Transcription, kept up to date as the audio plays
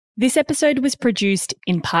This episode was produced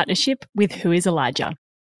in partnership with Who is Elijah.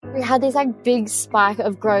 We had this big spike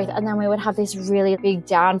of growth, and then we would have this really big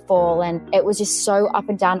downfall, and it was just so up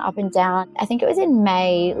and down, up and down. I think it was in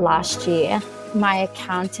May last year. My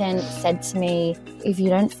accountant said to me, if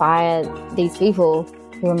you don't fire these people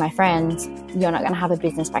who are my friends, you're not going to have a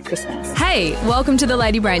business by Christmas. Hey, welcome to the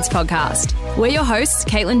Lady Brains podcast. We're your hosts,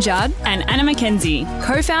 Caitlin Judd And Anna McKenzie,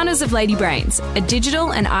 co-founders of Lady Brains, a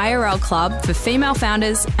digital and IRL club for female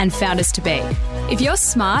founders and founders-to-be. If you're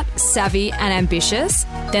smart, savvy and ambitious,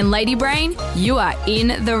 then Lady Brain, you are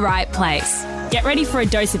in the right place. Get ready for a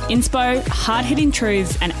dose of inspo, hard-hitting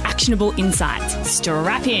truths and actionable insights.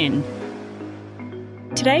 Strap in.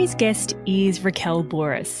 Today's guest is Raquel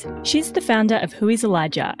Bouris. She's the founder of Who is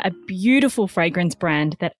Elijah, a beautiful fragrance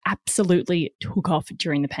brand that absolutely took off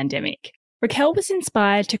during the pandemic. Raquel was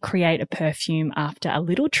inspired to create a perfume after a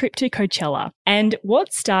little trip to Coachella, and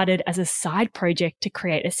what started as a side project to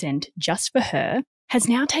create a scent just for her has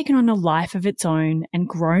now taken on a life of its own and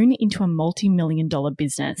grown into a multi-million-dollar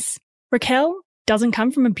business. Raquel doesn't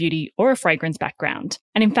come from a beauty or a fragrance background.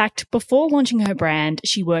 And in fact, before launching her brand,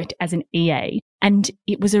 she worked as an EA, and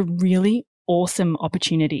it was a really awesome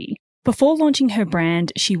opportunity. Before launching her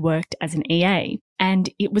brand, she worked as an EA, and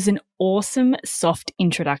it was an awesome soft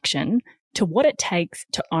introduction to what it takes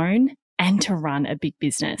to own and to run a big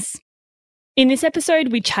business. In this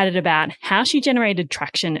episode, we chatted about how she generated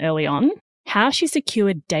traction early on, how she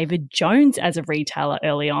secured David Jones as a retailer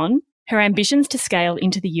early on, her ambitions to scale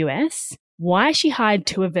into the US, why she hired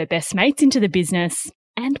two of her best mates into the business,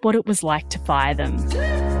 and what it was like to fire them.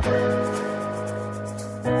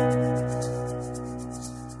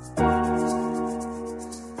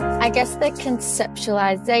 I guess the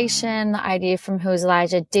conceptualization, the idea from Who is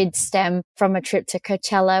Elijah did stem from a trip to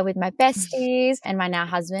Coachella with my besties and my now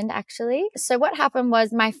husband, actually. So what happened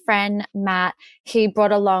was my friend Matt, he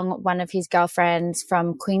brought along one of his girlfriends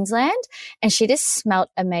from Queensland, and she just smelt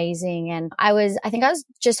amazing. And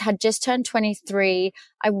had just turned 23.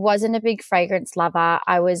 I wasn't a big fragrance lover.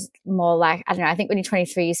 I was more like, I don't know, I think when you're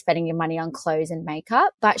 23, you're spending your money on clothes and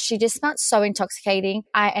makeup, but she just smelled so intoxicating.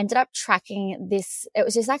 I ended up tracking this. It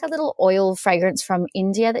was just like a little oil fragrance from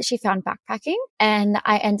India that she found backpacking. And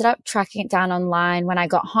I ended up tracking it down online when I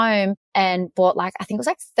got home and bought I think it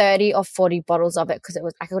was 30 or 40 bottles of it, because it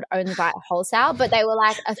was I could only buy it wholesale, but they were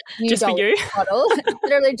a few just dollars a bottle.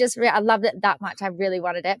 Literally I loved it that much. I really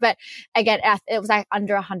wanted it. But again, it was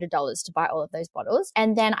under $100 to buy all of those bottles.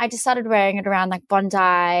 And then I just started wearing it around Bondi,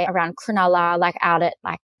 around Cronulla, out at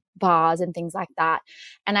bars and things like that.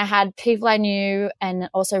 And I had people I knew and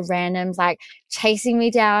also randoms chasing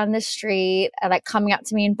me down the street, coming up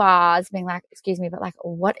to me in bars being excuse me, but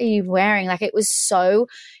what are you wearing? It was so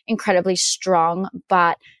incredibly strong,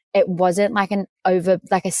 but it wasn't a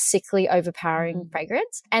sickly overpowering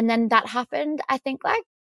fragrance. And then that happened, I think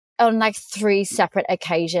on 3 separate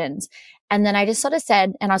occasions. And then I just sort of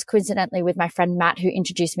said, and I was coincidentally with my friend Matt, who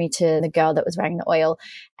introduced me to the girl that was wearing the oil.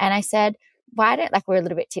 And I said, we're a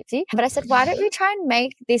little bit tipsy, but I said, why don't we try and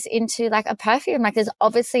make this into a perfume? There's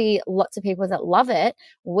obviously lots of people that love it.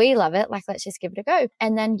 We love it. Let's just give it a go.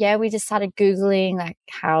 And then, we just started Googling,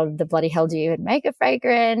 how the bloody hell do you even make a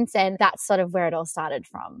fragrance? And that's sort of where it all started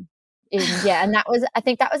from. And I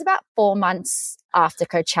think that was about 4 months after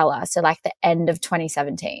Coachella. So the end of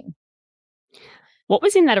 2017. What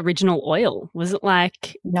was in that original oil? Was it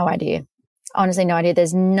No idea. Honestly, no idea.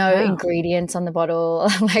 There's no ingredients on the bottle.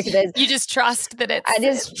 You just trust that it's... I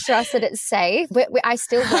just trust that it's safe. I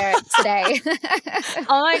still wear it today.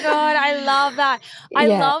 Oh my God, I love that. I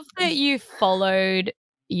love that you followed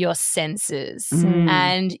your senses.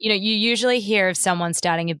 And, you usually hear of someone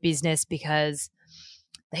starting a business because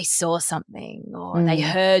they saw something or they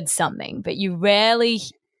heard something, but you rarely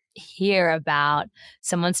hear about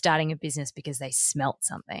someone starting a business because they smelt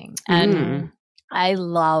something. And I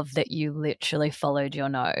love that you literally followed your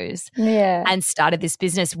nose and started this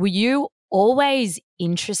business. Were you always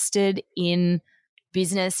interested in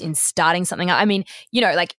business, in starting something? I mean,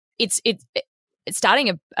 it's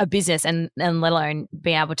starting a business and let alone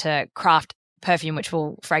being able to craft perfume, which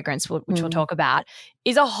we'll talk about,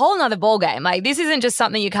 is a whole nother ballgame. This isn't just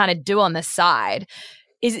something you kind of do on the side.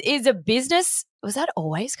 Is a business, was that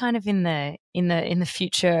always kind of in the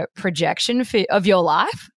future projection of your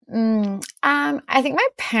life? I think my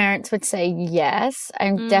parents would say yes.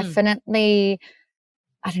 I'm definitely,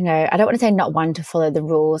 I don't know, I don't want to say not one to follow the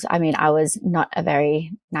rules. I mean, I was not a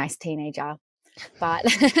very nice teenager, but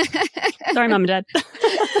sorry, Mum and Dad.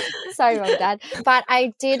 Sorry, Mum and Dad. But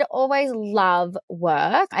I did always love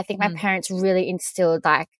work. I think my parents really instilled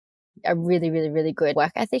a really, really, really good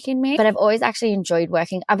work ethic in me. But I've always actually enjoyed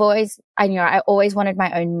working. I always wanted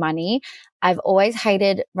my own money. I've always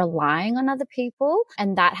hated relying on other people.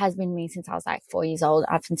 And that has been me since I was like 4 years old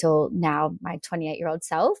up until now, my 28-year-old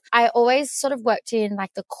self. I always sort of worked in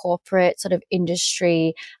like the corporate sort of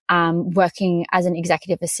industry, working as an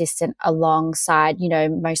executive assistant alongside, you know,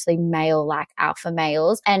 mostly male, like alpha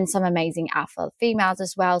males and some amazing alpha females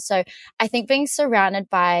as well. So I think being surrounded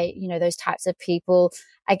by, you know, those types of people,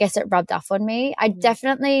 I guess it rubbed off on me. I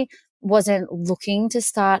definitely wasn't looking to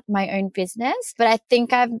start my own business, but I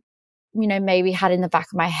think I've, you know, maybe had in the back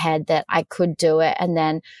of my head that I could do it. And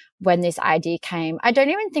then when this idea came, I don't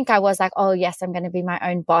even think I was like, oh yes, I'm going to be my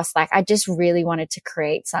own boss. Like I just really wanted to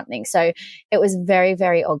create something. So it was very,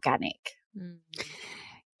 very organic.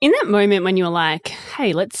 In that moment when you were like,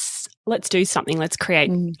 hey, let's do something, let's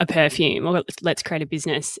create a perfume or let's create a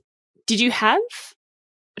business. Do you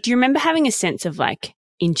remember having a sense of like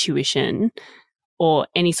intuition or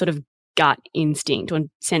any sort of gut instinct or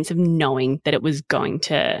sense of knowing that it was going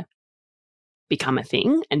to become a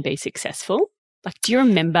thing and be successful? Like, do you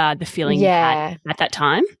remember the feeling you had at that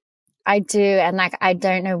time? I do. And like, I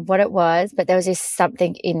don't know what it was, but there was just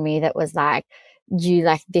something in me that was like,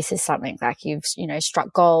 this is something like you've, you know,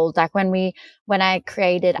 struck gold. Like when I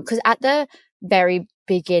created, because at the very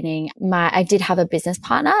beginning, I did have a business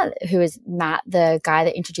partner who was Matt, the guy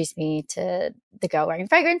that introduced me to the Girl Wearing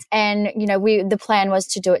Fragrance. And, you know, the plan was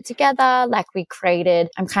to do it together. Like we created,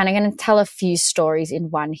 I'm kind of going to tell a few stories in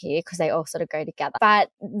one here because they all sort of go together. But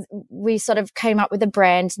we sort of came up with a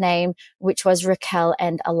brand name, which was Raquel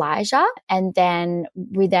and Elijah. And then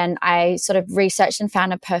I sort of researched and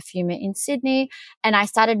found a perfumer in Sydney and I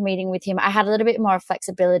started meeting with him. I had a little bit more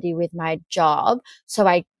flexibility with my job. So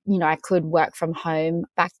I could work from home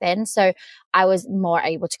back then. So I was more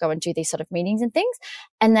able to go and do these sort of meetings and things.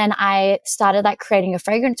 And then I started like creating a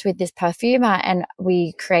fragrance with this perfumer and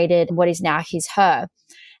we created what is now his Her.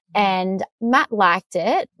 And Matt liked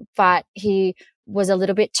it, but he was a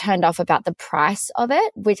little bit turned off about the price of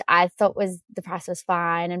it, which I thought the price was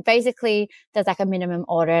fine. And basically there's like a minimum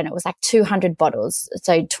order and it was like 200 bottles.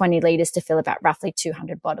 So 20 liters to fill about roughly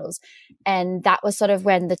 200 bottles. And that was sort of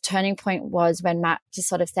when the turning point was when Matt just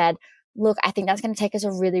sort of said, look, I think that's going to take us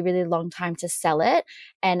a really, really long time to sell it.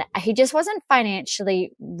 And he just wasn't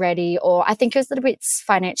financially ready, or I think he was a little bit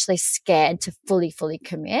financially scared to fully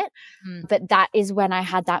commit. But that is when I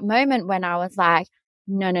had that moment when I was like,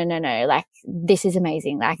 no, like this is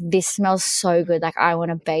amazing. Like this smells so good. Like I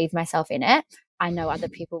want to bathe myself in it. I know other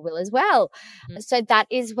people will as well. So that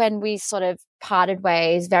is when we sort of parted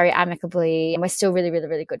ways very amicably and we're still really, really,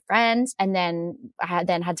 really good friends. And then I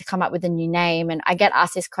had to come up with a new name. And I get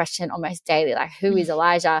asked this question almost daily, like, who is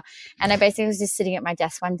Elijah? And I basically was just sitting at my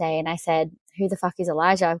desk one day and I said, who the fuck is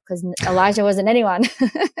Elijah? Because Elijah wasn't anyone.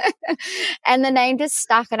 And the name just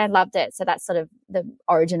stuck and I loved it. So that's sort of the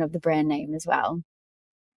origin of the brand name as well.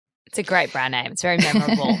 It's a great brand name. It's very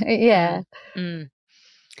memorable. Yeah.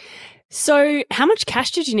 So how much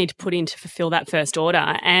cash did you need to put in to fulfill that first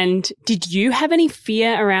order? And did you have any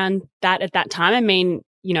fear around that at that time? I mean,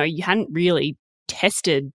 you know, you hadn't really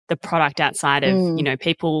tested the product outside of, you know,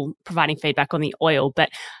 people providing feedback on the oil, but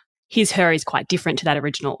his Her is quite different to that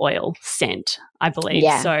original oil scent, I believe.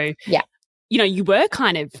 Yeah. So, you know, you were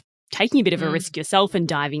kind of taking a bit of a risk yourself and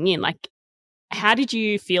diving in. Like, how did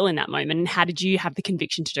you feel in that moment and how did you have the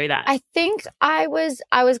conviction to do that? I think I was,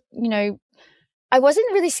 you know, I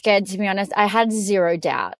wasn't really scared, to be honest. I had zero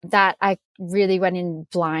doubt that I really went in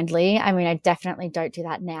blindly. I mean, I definitely don't do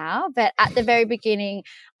that now. But at the very beginning,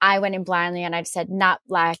 I went in blindly and I said, nah,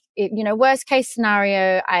 like, you know, worst case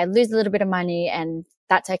scenario, I lose a little bit of money and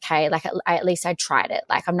that's okay. Like, at least I tried it.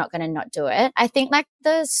 Like, I'm not going to not do it. I think like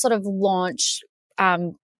the sort of launch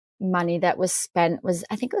money that was spent was,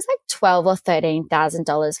 I think it was like $12,000 or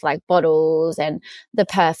 $13,000 for like bottles and the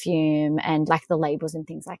perfume and like the labels and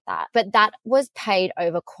things like that. But that was paid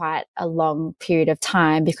over quite a long period of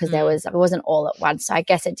time because it wasn't all at once. So I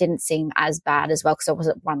guess it didn't seem as bad as well because it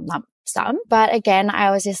wasn't one lump sum. But again,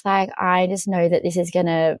 I was just like, I just know that this is going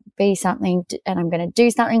to be something and I'm going to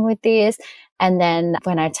do something with this. And then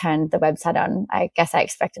when I turned the website on, I guess I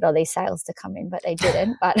expected all these sales to come in, but they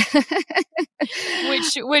didn't. But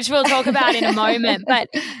which we'll talk about in a moment. But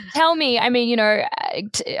tell me, I mean, you know,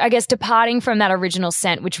 I guess departing from that original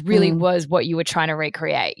scent, which really was what you were trying to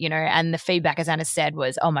recreate, you know, and the feedback, as Anna said,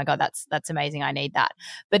 was, oh my God, that's amazing. I need that.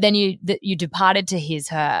 But then you departed to his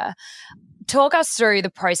Her. Talk us through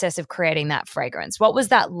the process of creating that fragrance. What was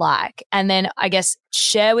that like? And then I guess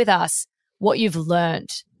share with us what you've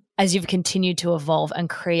learned as you've continued to evolve and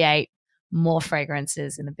create more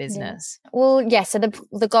fragrances in the business? Yeah. Well, yeah. So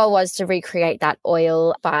the goal was to recreate that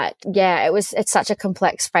oil, but yeah, it's such a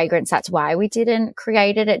complex fragrance. That's why we didn't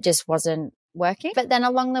create it. It just wasn't working. But then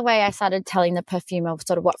along the way, I started telling the perfumer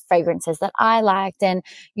sort of what fragrances that I liked. And,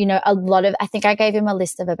 I think I gave him a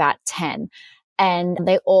list of about 10. And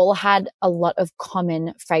they all had a lot of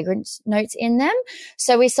common fragrance notes in them.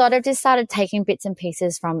 So we sort of just started taking bits and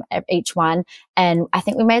pieces from each one. And I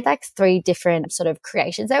think we made like 3 different sort of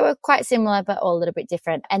creations. They were quite similar, but all a little bit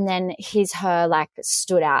different. And then her like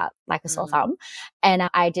stood out like a sore thumb. And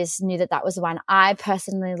I just knew that was the one. I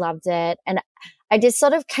personally loved it. And I just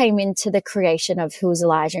sort of came into the creation of Who is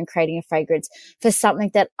Elijah and creating a fragrance for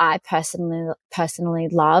something that I personally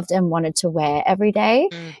loved and wanted to wear every day.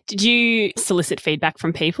 Did you solicit feedback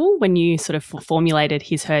from people when you sort of formulated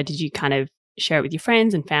his, her? Did you kind of share it with your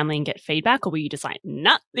friends and family and get feedback, or were you just like,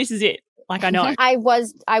 nah, this is it? Like, I know. I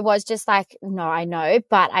was just like, no, I know.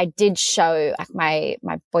 But I did show like my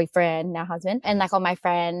boyfriend, now husband, and like all my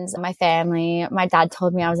friends, my family. My dad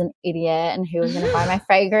told me I was an idiot and who was going to buy my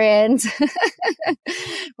fragrance.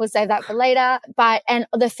 We'll save that for later. And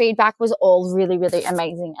the feedback was all really, really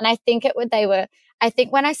amazing. And I think I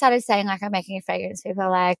think when I started saying like I'm making a fragrance, people were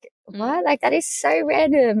like, what? Like that is so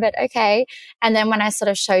random, but okay. And then when I sort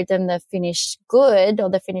of showed them the finished good or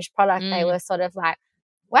the finished product, they were sort of like,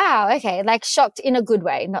 wow, okay, like shocked in a good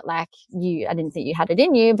way, not like I didn't think you had it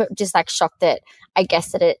in you, but just like shocked that I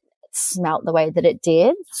guess that it smelt the way that it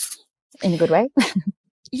did in a good way.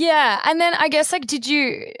 Yeah. And then I guess like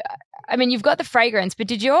you've got the fragrance, but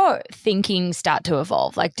did your thinking start to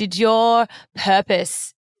evolve? Like did your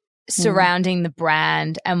purpose surrounding the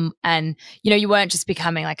brand and you weren't just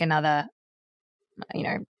becoming like another,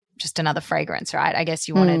 just another fragrance, right? I guess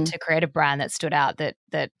you wanted to create a brand that stood out,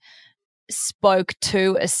 that spoke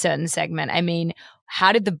to a certain segment. I mean,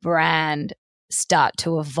 how did the brand start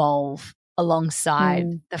to evolve alongside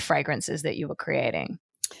the fragrances that you were creating?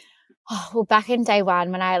 Oh, well, back in day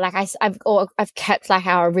one, when I've kept like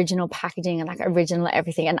our original packaging and like original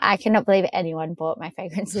everything, and I cannot believe anyone bought my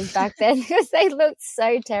fragrances back then because they looked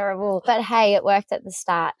so terrible. But hey, it worked at the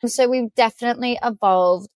start. So we've definitely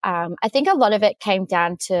evolved. I think a lot of it came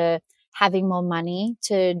down to having more money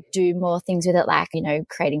to do more things with it, like,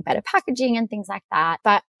 creating better packaging and things like that.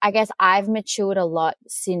 But I guess I've matured a lot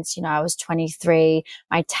since, I was 23.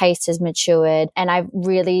 My taste has matured, and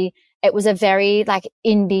it was a very like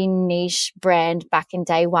indie niche brand back in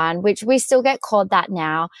day one, which we still get called that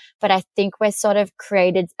now. But I think we're sort of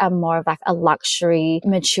created a more of like a luxury,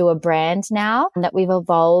 mature brand now that we've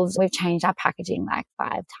evolved. We've changed our packaging like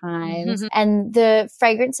 5 times. And the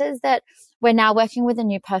fragrances that we're now working with a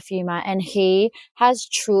new perfumer, and he has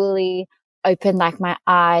truly opened like my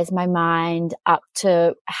eyes, my mind up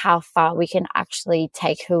to how far we can actually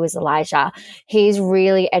take Who is Elijah. He's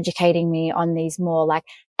really educating me on these more like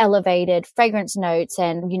elevated fragrance notes.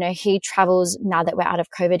 And, he travels, now that we're out of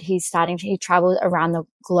COVID, he travels around the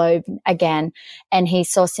globe again, and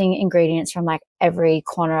he's sourcing ingredients from like every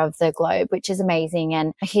corner of the globe, which is amazing.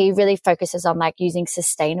 And he really focuses on like using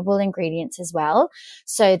sustainable ingredients as well.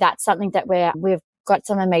 So that's something that we've got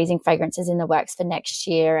some amazing fragrances in the works for next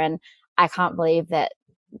year. And I can't believe that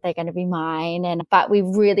they're going to be mine. But we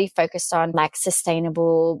really focused on like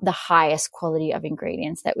sustainable, the highest quality of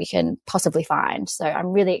ingredients that we can possibly find. So I'm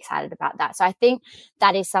really excited about that. So I think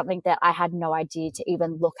that is something that I had no idea to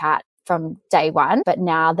even look at from day one. But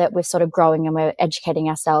now that we're sort of growing and we're educating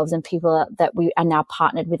ourselves, and people that we are now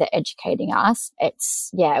partnered with are educating us,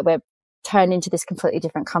 we're turned into this completely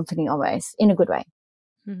different company almost, in a good way.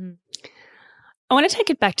 Mm-hmm. I want to take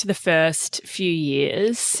it back to the first few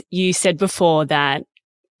years. You said before that,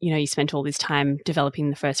 you spent all this time developing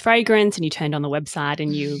the first fragrance, and you turned on the website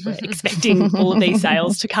and you were expecting all of these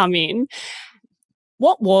sales to come in.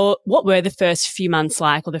 What were the first few months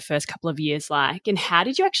like, or the first couple of years like, and how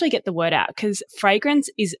did you actually get the word out? Because fragrance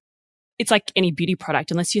it's like any beauty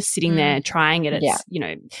product, unless you're sitting there trying it, it's,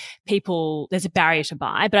 there's a barrier to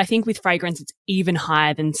buy. But I think with fragrance, it's even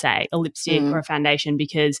higher than, say, a lipstick or a foundation,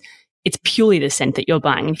 because it's purely the scent that you're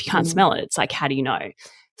buying. And if you can't smell it, it's like, how do you know?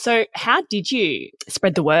 So how did you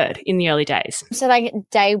spread the word in the early days? So like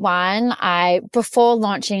day one, before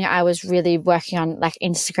launching, I was really working on like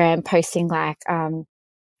Instagram, posting like,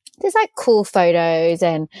 there's like cool photos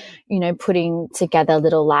and, putting together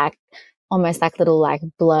little like, almost like little like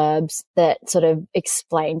blurbs that sort of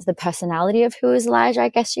explained the personality of Who is Elijah, I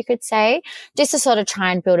guess you could say, just to sort of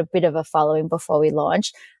try and build a bit of a following before we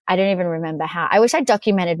launched. I don't even remember I wish I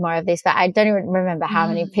documented more of this, but I don't even remember how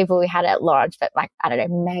many people we had at launch, but like, I don't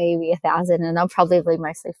know, maybe 1,000, and they're probably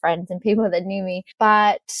mostly friends and people that knew me.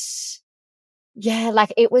 But Yeah,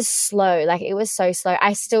 like it was slow. Like it was so slow.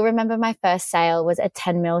 I still remember my first sale was a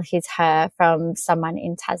 10 mil his her from someone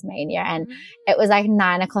in Tasmania. And it was like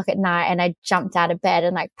 9 o'clock at night and I jumped out of bed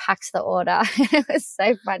and like packed the order. It was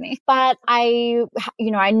so funny. But I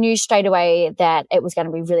knew straight away that it was going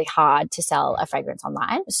to be really hard to sell a fragrance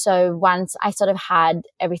online. So once I sort of had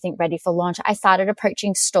everything ready for launch, I started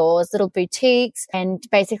approaching stores, little boutiques, and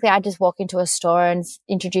basically I just walk into a store and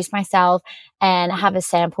introduce myself and have a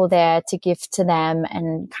sample there to give to them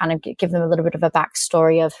and kind of give them a little bit of a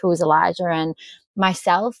backstory of who is Elijah and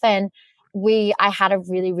myself. And I had a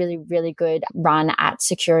really, really, really good run at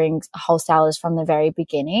securing wholesalers from the very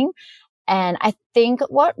beginning. And I think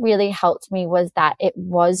what really helped me was that it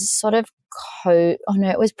was sort of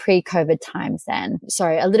it was pre-COVID times then.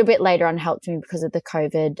 Sorry, a little bit later on helped me because of the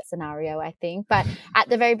COVID scenario, I think. But at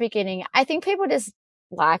the very beginning, I think people just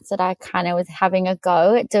liked that I kind of was having a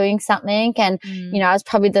go at doing something. And, I was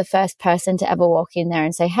probably the first person to ever walk in there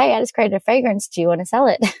and say, hey, I just created a fragrance. Do you want to sell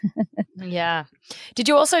it? Yeah. Did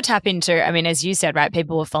you also tap into, I mean, as you said, right,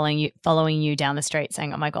 people were following you down the street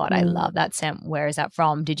saying, oh my God, I love that scent. Where is that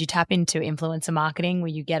from? Did you tap into influencer marketing? Were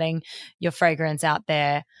you getting your fragrance out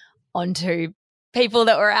there onto people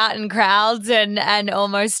that were out in crowds and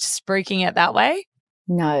almost spruiking it that way?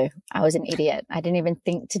 No, I was an idiot. I didn't even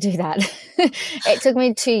think to do that. It took me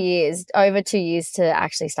over 2 years to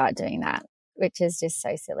actually start doing that, which is just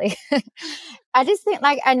so silly. I just think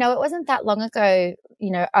I know it wasn't that long ago,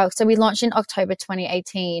 so we launched in October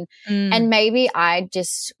 2018 and maybe I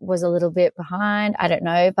just was a little bit behind. I don't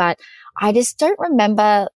know, but I just don't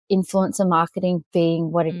remember influencer marketing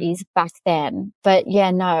being what it is back then. But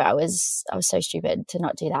yeah, no, I was so stupid to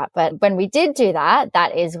not do that. But when we did do that,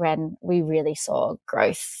 that is when we really saw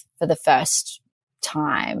growth for the first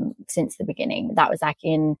time since the beginning. That was I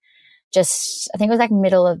think it was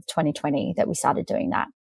middle of 2020 that we started doing that.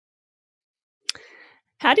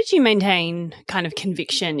 How did you maintain kind of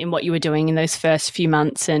conviction in what you were doing in those first few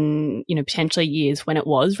months and, potentially years when it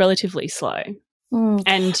was relatively slow?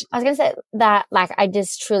 And I was going to say that I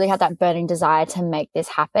just truly had that burning desire to make this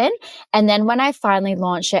happen. And then when I finally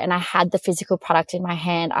launched it and I had the physical product in my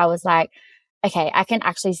hand, I was like, okay, I can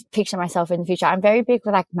actually picture myself in the future. I'm very big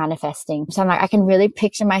with manifesting. So I'm I can really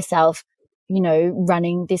picture myself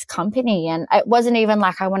running this company. And it wasn't even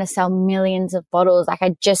I want to sell millions of bottles.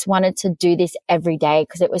 I just wanted to do this every day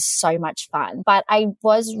because it was so much fun. But I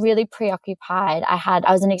was really preoccupied. I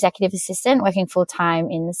was an executive assistant working full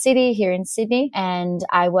time in the city here in Sydney. And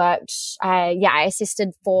I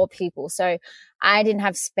assisted 4 people. So I didn't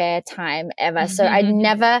have spare time ever. So and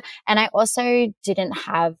I also didn't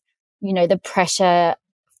have, the pressure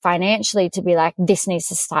financially to be this needs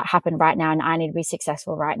to happen right now and I need to be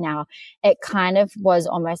successful right now. It kind of was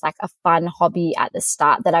almost a fun hobby at the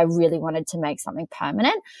start that I really wanted to make something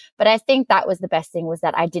permanent. But I think that was the best thing, was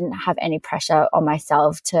that I didn't have any pressure on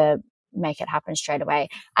myself to make it happen straight away.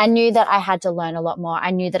 I knew that I had to learn a lot more. I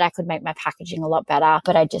knew that I could make my packaging a lot better,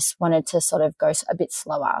 but I just wanted to sort of go a bit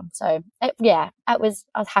slower. So I was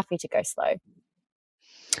happy to go slow.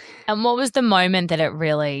 And what was the moment that it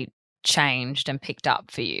really changed and picked up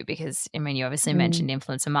for you? Because you obviously mentioned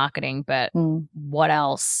influencer marketing, but what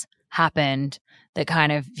else happened that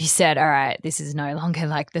kind of you said, all right, this is no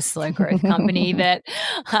longer the slow growth company that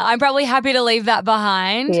I'm probably happy to leave that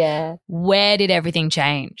behind? Yeah. Where did everything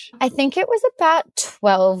change? I think it was about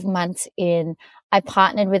 12 months in. I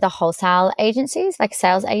partnered with a wholesale agency,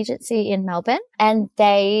 sales agency in Melbourne, and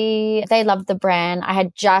they loved the brand. I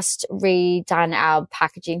had just redone our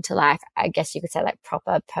packaging to I guess you could say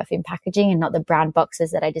proper perfume packaging and not the brown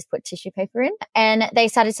boxes that I just put tissue paper in. And they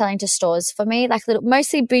started selling to stores for me, little,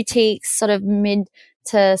 mostly boutiques, sort of mid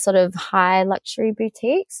to sort of high luxury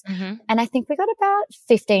boutiques. And I think we got about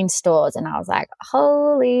 15 stores and I was like,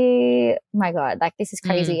 holy my God, this is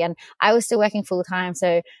crazy. And I was still working full time.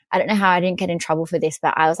 So I don't know how I didn't get in trouble for this,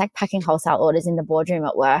 but I was packing wholesale orders in the boardroom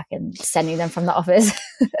at work and sending them from the office.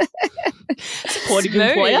 Supportive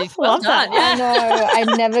employer. Well done. I know.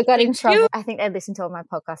 I never got in trouble. I think they listen to all my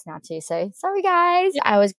podcasts now too. So sorry guys.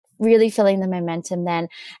 I was really feeling the momentum then.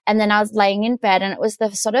 And then I was laying in bed and it was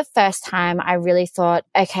the sort of first time I really thought,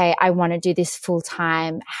 okay, I want to do this full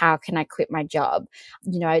time. How can I quit my job?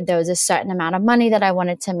 There was a certain amount of money that I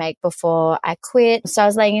wanted to make before I quit. So I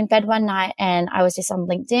was laying in bed one night and I was just on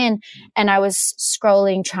LinkedIn and I was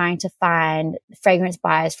scrolling trying to find fragrance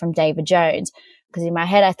buyers from David Jones. Because in my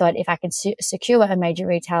head, I thought if I can secure a major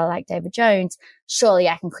retailer like David Jones, surely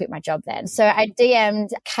I can quit my job then. So I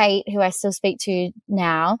DM'd Kate, who I still speak to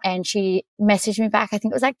now, and she messaged me back. I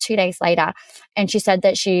think it was 2 days later. And she said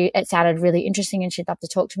that it sounded really interesting and she'd love to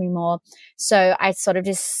talk to me more. So I sort of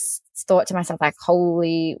just thought to myself, like,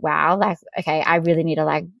 holy wow, like, okay, I really need to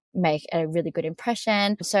like make a really good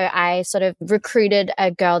impression. So I sort of recruited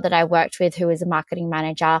a girl that I worked with who was a marketing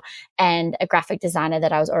manager and a graphic designer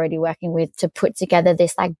that I was already working with to put together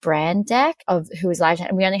this like brand deck of Who Is Elijah.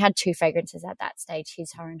 And we only had 2 fragrances at that stage,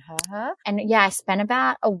 his, her, and her. And yeah, I spent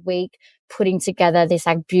about a week putting together this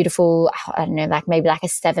like beautiful, I don't know, like maybe like a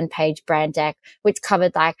 7-page brand deck, which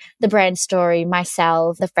covered like the brand story,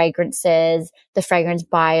 myself, the fragrances, the fragrance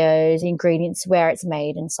bios, the ingredients, where it's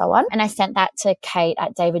made, and so on. And I sent that to Kate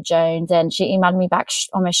at David Jones, and she emailed me back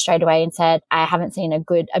almost straight away and said, I haven't seen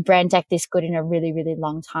a brand deck this good in a really, really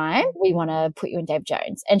long time. We want to put you in David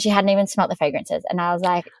Jones. And she hadn't even smelt the fragrances. And I was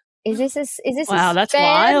like, is this wow, that's spam?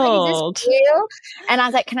 wild. Is this real? And I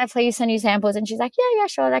was like, can I please send you samples? And she's like, yeah,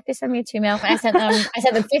 sure. Like, they sent me 2 mil. And I sent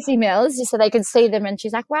them 50 mils just so they could see them. And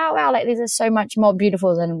she's like, wow, like these are so much more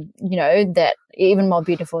beautiful than, that even more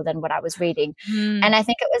beautiful than what I was reading. And I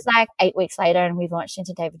think it was like 8 weeks later and we launched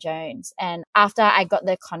into David Jones. And after I got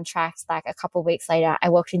the contracts, like a couple of weeks later, I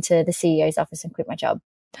walked into the CEO's office and quit my job.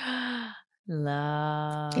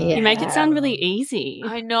 Love. Yeah. You make it sound really easy.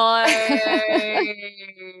 I know.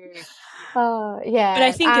 Oh, yeah. But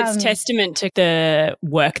I think it's testament to the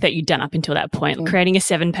work that you've done up until that point. Creating a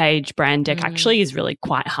 7-page brand deck actually is really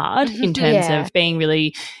quite hard in terms of being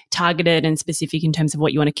really targeted and specific in terms of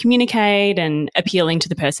what you want to communicate and appealing to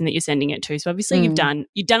the person that you're sending it to. So obviously you've done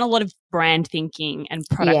a lot of brand thinking and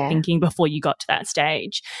product thinking before you got to that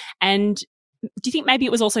stage. And do you think maybe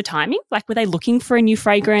it was also timing? Like, were they looking for a new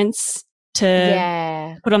fragrance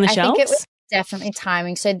to put on the shelves? I think it was definitely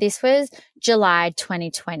timing. So this was July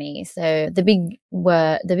 2020. So the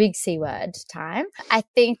big C word time. I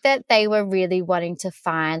think that they were really wanting to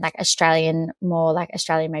find like more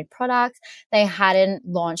Australian made products. They hadn't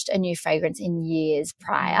launched a new fragrance in years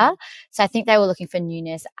prior. So I think they were looking for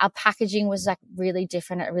newness. Our packaging was like really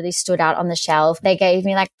different. It really stood out on the shelf. They gave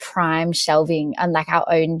me like prime shelving and like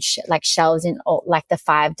our own shelves in all, like the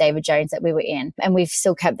 5 David Jones that we were in. And we've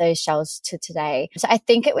still kept those shelves to today. So I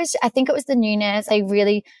think it was the newness. They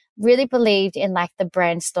really believed in like the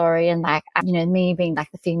brand story and like, me being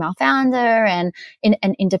like the female founder and in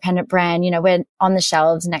an independent brand, we're on the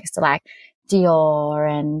shelves next to like Dior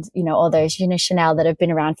and, all those, Chanel that have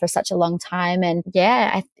been around for such a long time. And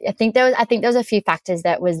yeah, I think there was a few factors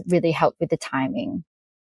that was really helped with the timing.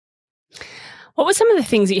 What were some of the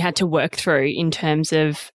things that you had to work through in terms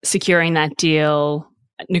of securing that deal,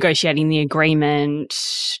 negotiating the agreement?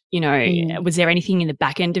 Was there anything in the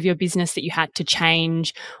back end of your business that you had to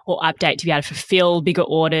change or update to be able to fulfill bigger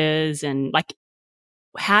orders? And like,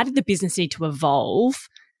 how did the business need to evolve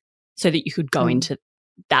so that you could go into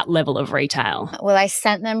that level of retail? Well, I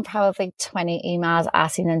sent them probably 20 emails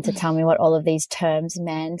asking them to tell me what all of these terms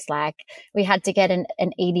meant. Like, we had to get an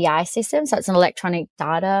EDI system. So it's an electronic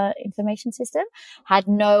data information system. Had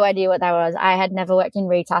no idea what that was. I had never worked in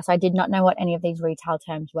retail, so I did not know what any of these retail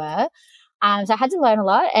terms were. So I had to learn a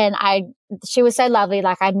lot, and she was so lovely.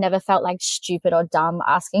 Like, I'd never felt like stupid or dumb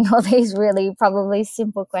asking all these really probably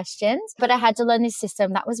simple questions, but I had to learn this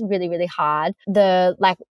system. That was really, really hard.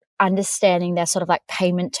 Understanding their sort of like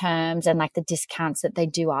payment terms and like the discounts that they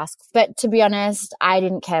do ask. But to be honest, I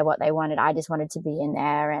didn't care what they wanted. I just wanted to be in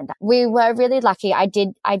there. And we were really lucky. I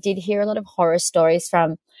did hear a lot of horror stories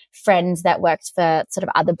from friends that worked for sort of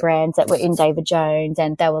other brands that were in David Jones,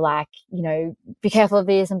 and they were like, be careful of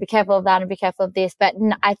this and be careful of that and be careful of this. But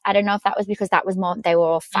I don't know if that was because they were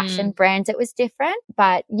all fashion brands. It was different.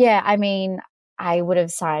 But yeah, I mean, I would have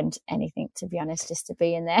signed anything, to be honest, just to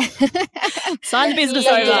be in there. Sign the business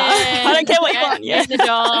over. I don't care what you want. Yeah. The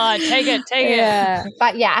door. Take it.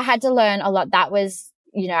 But yeah, I had to learn a lot. That was,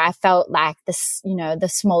 I felt like this, the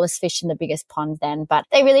smallest fish in the biggest pond then. But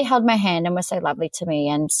they really held my hand and were so lovely to me.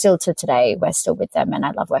 And still to today, we're still with them and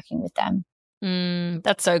I love working with them.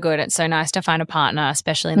 That's so good. It's so nice to find a partner,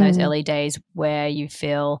 especially in those early days where you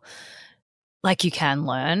feel like you can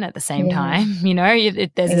learn at the same time,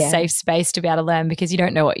 there's a safe space to be able to learn because you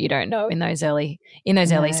don't know what you don't know in those early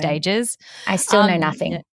stages. I still know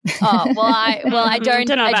nothing. Oh, well, I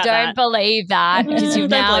don't believe that because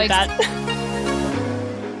you've now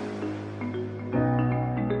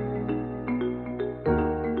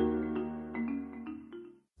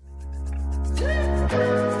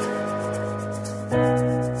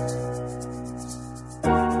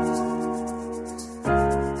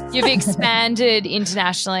You've expanded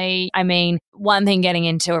internationally. I mean, one thing getting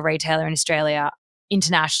into a retailer in Australia,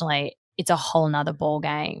 internationally, it's a whole nother ball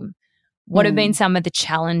game. What have been some of the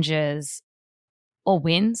challenges or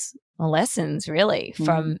wins or lessons really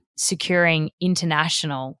from securing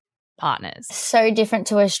international partners? So different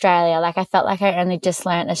to Australia. Like, I felt like I only just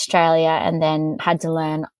learned Australia and then had to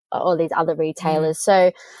learn all these other retailers.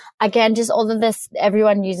 So again, just all of this,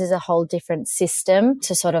 everyone uses a whole different system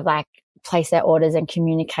to sort of like place their orders and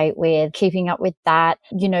communicate with, keeping up with that,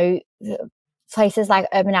 you know, places like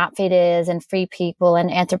Urban Outfitters and Free People and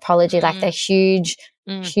Anthropology, like they're huge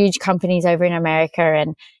companies over in America.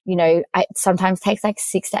 And, you know, it sometimes takes like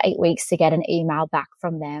 6 to 8 weeks to get an email back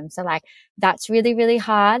from them. So like that's really, really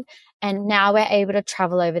hard. And now we're able to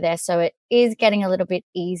travel over there. So it is getting a little bit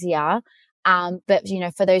easier. But, you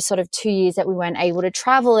know, for those sort of 2 years that we weren't able to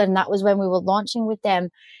travel, and that was when we were launching with them,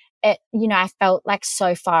 it, you know, I felt like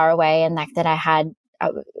so far away, and like that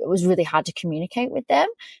it was really hard to communicate with them.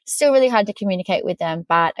 Still really hard to communicate with them,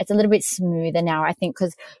 but it's a little bit smoother now, I think,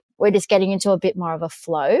 because we're just getting into a bit more of a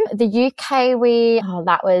flow. The UK,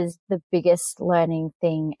 that was the biggest learning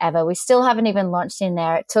thing ever. We still haven't even launched in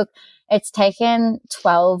there. It's taken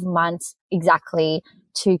 12 months exactly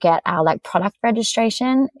to get our like product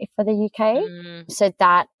registration for the UK. So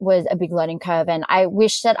that was a big learning curve. And I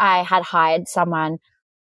wish that I had hired someone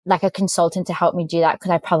like a consultant to help me do that, because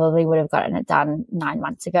I probably would have gotten it done 9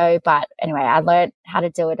 months ago. But anyway, I learned how to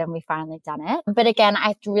do it and we finally done it. But again,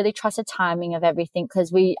 I really trust the timing of everything,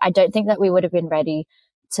 because I don't think that we would have been ready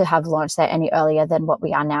to have launched there any earlier than what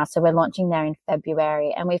we are now. So we're launching there in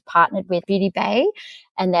February, and we've partnered with Beauty Bay,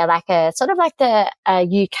 and they're like a sort of like the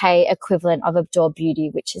UK equivalent of Abdul Beauty,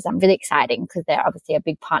 which is really exciting because they're obviously a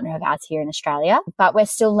big partner of ours here in Australia. But we're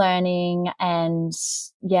still learning, and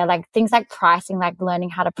yeah, like things like pricing, like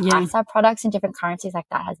learning how to price our products in different currencies, like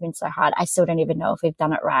that has been so hard. I still don't even know if we've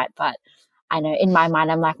done it right, but I know in my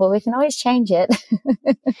mind, I'm like, well, we can always change it.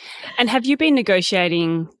 And have you been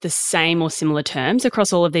negotiating the same or similar terms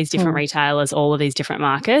across all of these different retailers, all of these different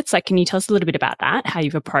markets? Like, can you tell us a little bit about that, how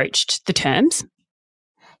you've approached the terms?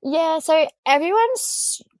 Yeah, so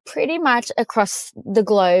everyone's pretty much across the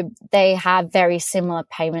globe, they have very similar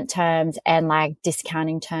payment terms and like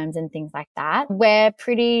discounting terms and things like that. We're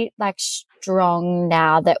pretty like strong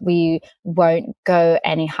now that we won't go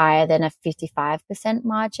any higher than a 55%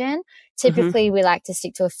 margin. Typically, we like to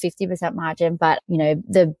stick to a 50% margin, but you know,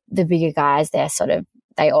 the bigger guys,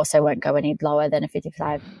 they also won't go any lower than a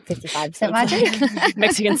 55% margin.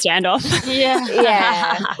 Mexican standoff.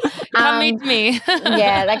 Yeah. Come meet me.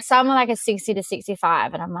 Yeah, like some are like a 60 to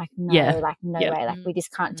 65, and I'm like, no way, like we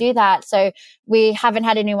just can't do that. So we haven't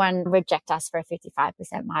had anyone reject us for a 55%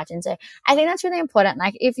 margin. So I think that's really important.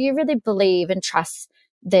 Like if you really believe and trust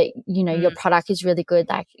that, you know, your product is really good,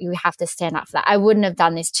 like you have to stand up for that. I wouldn't have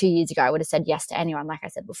done this 2 years ago. I would have said yes to anyone, like I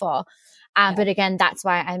said before. But again, that's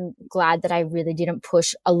why I'm glad that I really didn't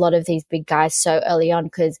push a lot of these big guys so early on,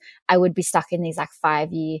 because I would be stuck in these like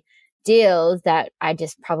 5-year deals that I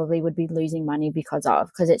just probably would be losing money because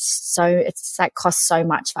it's like costs so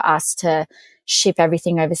much for us to ship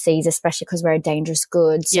everything overseas, especially because we're a dangerous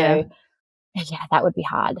good. So yeah, that would be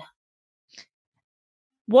hard.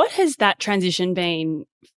 What has that transition been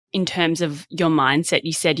in terms of your mindset?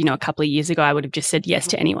 You said, you know, a couple of years ago, I would have just said yes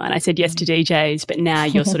to anyone. I said yes to DJs, but now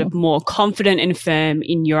you're sort of more confident and firm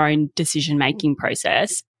in your own decision-making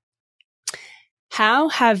process. How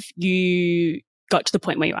have you got to the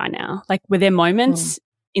point where you are now? Like, were there moments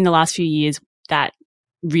in the last few years that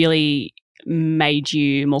really made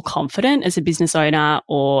you more confident as a business owner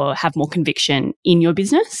or have more conviction in your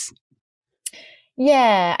business?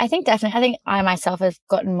 Yeah, I think definitely. I think I myself have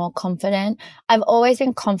gotten more confident. I've always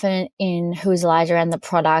been confident in Who's Elijah and the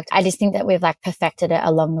product. I just think that we've like perfected it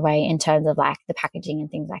along the way in terms of like the packaging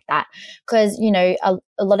and things like that. Because, you know,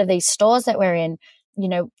 a lot of these stores that we're in, you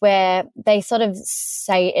know, where they sort of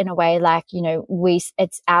say it in a way like, you know,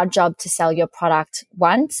 it's our job to sell your product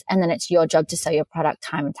once, and then it's your job to sell your product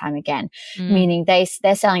time and time again. Meaning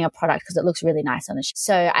they're selling a product because it looks really nice on the show.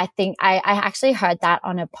 So I think I actually heard that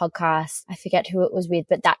on a podcast. I forget who it was with,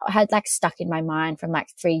 but that had like stuck in my mind from like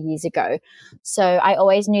 3 years ago. So I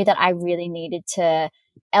always knew that I really needed to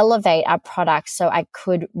elevate our product so I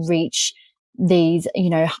could reach these, you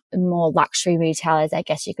know, more luxury retailers, I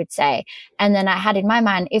guess you could say. And then I had in my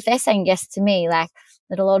mind, if they're saying yes to me, like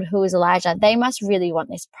little old Who is Elijah, they must really want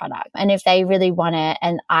this product. And if they really want it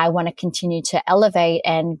and I want to continue to elevate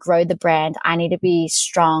and grow the brand, I need to be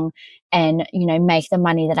strong and, you know, make the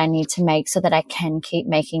money that I need to make so that I can keep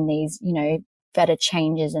making these, you know, better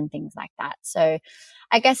changes and things like that. So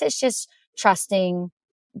I guess it's just trusting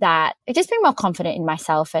that, it just being more confident in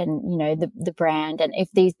myself and, you know, the brand. And if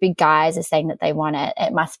these big guys are saying that they want it,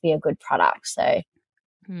 it must be a good product. So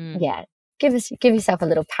yeah, give yourself a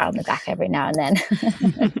little pat on the back every now and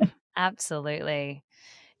then. Absolutely.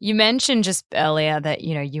 You mentioned just earlier that,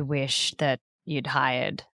 you know, you wish that you'd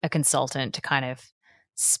hired a consultant to kind of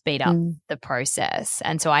speed up the process.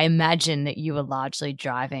 And so I imagine that you were largely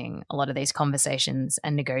driving a lot of these conversations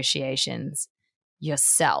and negotiations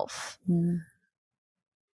yourself.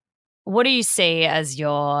 What do you see as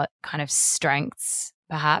your kind of strengths,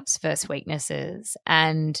 perhaps, versus weaknesses?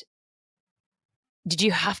 And did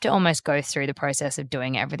you have to almost go through the process of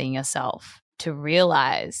doing everything yourself to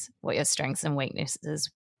realize what your strengths and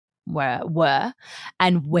weaknesses were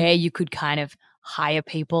and where you could kind of hire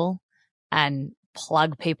people and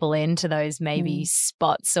plug people into those maybe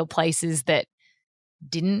spots or places that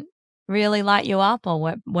didn't really light you up or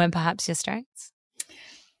weren't perhaps your strengths?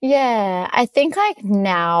 Yeah, I think like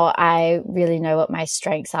now I really know what my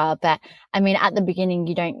strengths are. But I mean, at the beginning,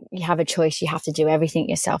 you have a choice. You have to do everything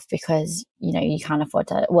yourself because, you can't afford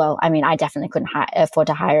to. Well, I mean, I definitely couldn't afford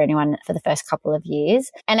to hire anyone for the first couple of years.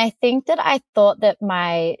 And I think that I thought that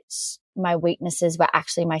my weaknesses were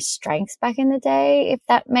actually my strengths back in the day, if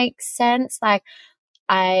that makes sense. Like,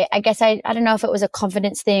 I guess I don't know if it was a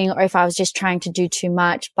confidence thing or if I was just trying to do too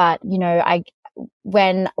much. But,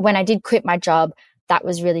 when I did quit my job, that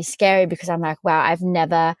was really scary because I'm like, wow, I've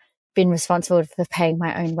never been responsible for paying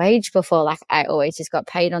my own wage before. Like I always just got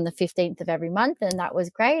paid on the 15th of every month and that was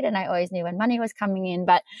great. And I always knew when money was coming in.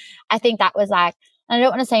 But I think that was like, and I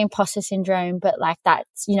don't want to say imposter syndrome, but like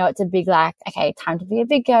that's, it's a big like, okay, time to be a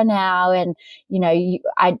big girl now. And,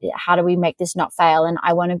 how do we make this not fail? And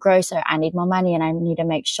I want to grow. So I need more money and I need to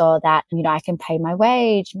make sure that, I can pay my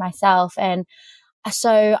wage myself. And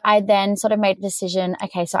so I then sort of made a decision,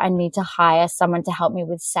 okay, so I need to hire someone to help me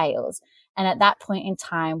with sales. And at that point in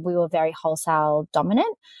time, we were very wholesale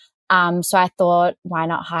dominant. So I thought, why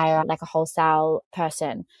not hire like a wholesale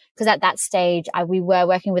person? Because at that stage, we were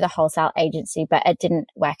working with a wholesale agency, but it didn't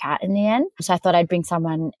work out in the end. So I thought I'd bring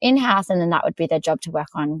someone in-house and then that would be their job to work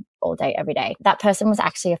on all day, every day. That person was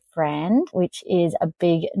actually a friend, which is a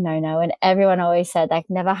big no-no. And everyone always said, like,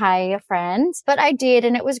 never hire your friends. But I did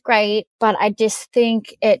and it was great. But I just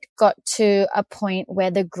think it got to a point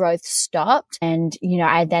where the growth stopped. And,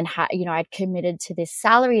 I then had, I'd committed to this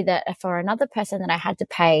salary that for another person that I had to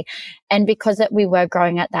pay. And because we were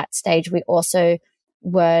growing at that stage, we also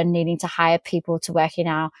were needing to hire people to work in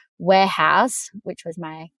our warehouse, which was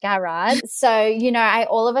my garage. So, I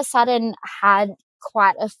all of a sudden had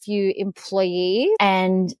quite a few employees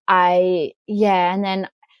and and then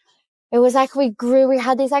it was like we grew, we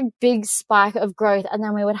had this like big spike of growth and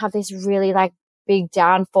then we would have this really like big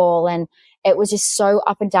downfall and it was just so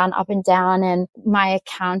up and down. And my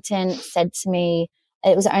accountant said to me,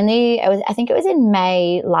 I think it was in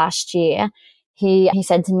May last year. He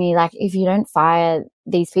said to me, like, if you don't fire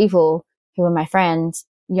these people who are my friends,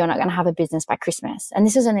 you're not going to have a business by Christmas. And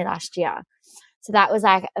this was only last year. So that was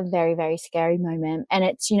like a very, very scary moment. And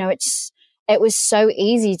it was so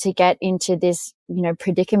easy to get into this,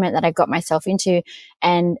 predicament that I got myself into.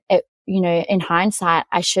 And it, in hindsight,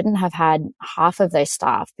 I shouldn't have had half of those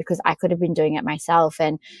staff because I could have been doing it myself.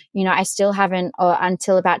 And, I still haven't, or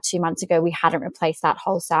until about 2 months ago, we hadn't replaced that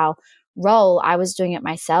wholesale role. I was doing it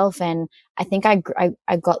myself. And I think I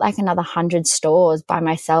got like another 100 stores by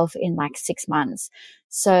myself in like 6 months.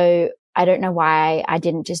 So I don't know why I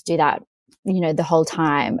didn't just do that, the whole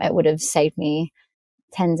time. It would have saved me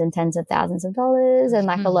tens and tens of thousands of dollars and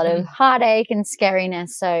like a lot of heartache and scariness.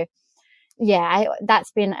 So yeah,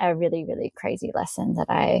 that's been a really, really crazy lesson that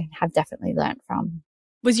I have definitely learned from.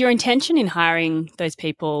 Was your intention in hiring those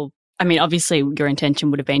people, I mean, obviously your intention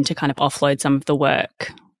would have been to kind of offload some of the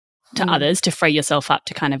work to others to free yourself up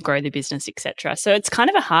to kind of grow the business, etc. So it's kind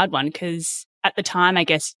of a hard one because at the time, I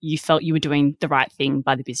guess you felt you were doing the right thing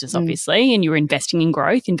by the business, obviously, and you were investing in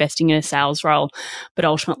growth, investing in a sales role, but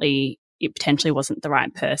ultimately it potentially wasn't the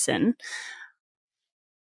right person.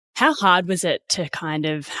 How hard was it to kind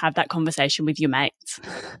of have that conversation with your mates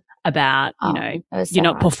about, you're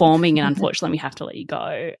not performing and unfortunately we have to let you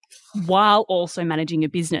go, while also managing a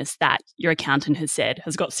business that your accountant has said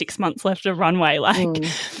has got 6 months left of runway? Like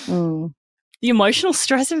the emotional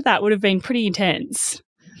stress of that would have been pretty intense.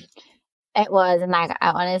 It was. And like,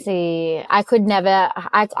 I honestly, I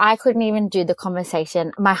couldn't even do the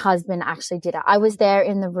conversation. My husband actually did it. I was there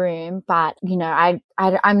in the room, but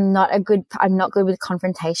I'm not good with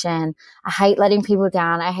confrontation. I hate letting people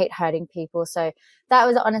down. I hate hurting people. So that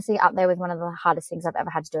was honestly up there with one of the hardest things I've ever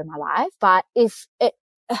had to do in my life. But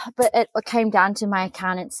it came down to my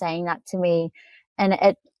accountant saying that to me, and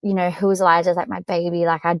it, who was Elijah's like my baby.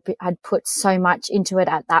 Like I'd put so much into it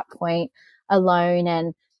at that point alone.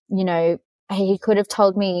 And, he could have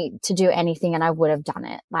told me to do anything and I would have done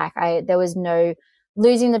it. Like there was no,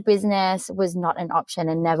 losing the business was not an option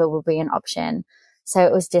and never will be an option. So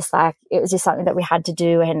it was just something that we had to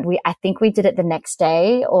do. And I think we did it the next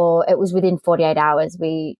day, or it was within 48 hours.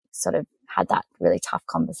 We sort of had that really tough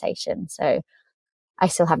conversation. So I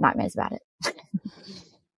still have nightmares about it.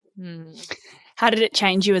 How did it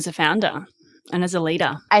change you as a founder and as a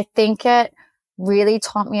leader? I think it really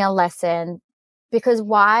taught me a lesson, because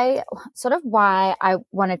why I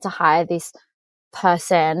wanted to hire this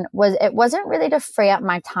person it wasn't really to free up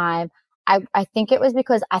my time. I think it was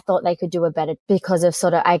because I thought they could do a better, because of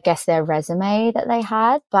sort of, I guess, their resume that they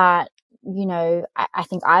had. But, you know, I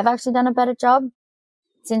think I've actually done a better job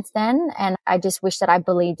since then. And I just wish that I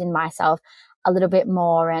believed in myself a little bit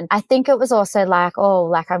more. And I think it was also like, oh,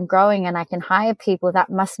 like I'm growing and I can hire people. That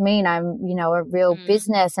must mean I'm, you know, a real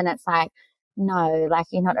business. And it's like, no, like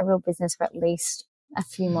you're not a real business for at least a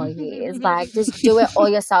few more years. Like just do it all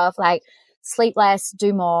yourself. Like sleep less,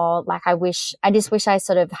 do more. Like I just wish I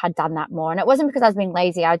sort of had done that more. And it wasn't because I was being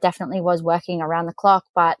lazy. I definitely was working around the clock,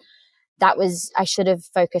 but I should have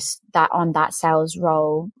focused on that sales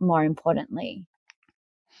role more importantly.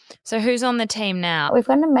 So who's on the team now? We've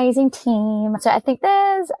got an amazing team. So I think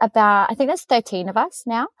there's 13 of us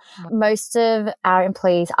now. Most of our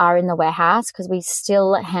employees are in the warehouse because we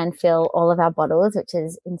still hand fill all of our bottles, which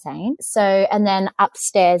is insane. So, and then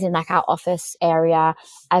upstairs in like our office area,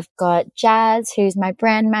 I've got Jazz, who's my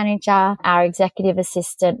brand manager, our executive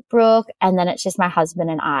assistant, Brooke, and then it's just my husband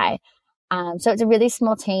and I. So it's a really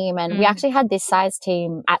small team, and we actually had this size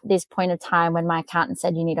team at this point of time when my accountant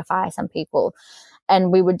said you need to fire some people. And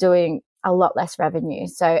we were doing a lot less revenue.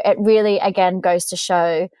 So it really, again, goes to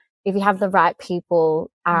show if you have the right people,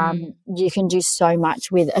 you can do so much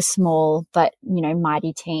with a small but, you know,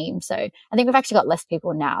 mighty team. So I think we've actually got less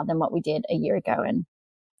people now than what we did a year ago. And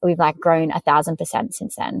we've like grown 1,000%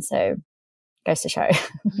 since then. So goes to show.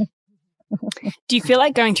 Do you feel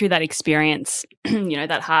like going through that experience, you know,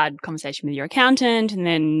 that hard conversation with your accountant and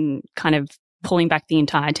then kind of pulling back the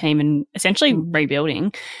entire team and essentially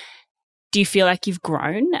rebuilding, do you feel like you've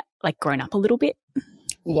grown up a little bit?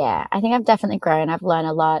 Yeah, I think I've definitely grown. I've learned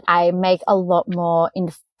a lot. I make a lot more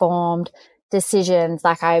informed decisions.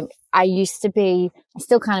 Like I used to be, I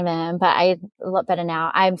still kind of am, but I'm a lot better now.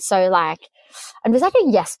 I'm just like a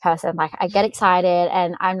yes person. Like I get excited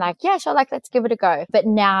and I'm like, yeah, sure, like let's give it a go. But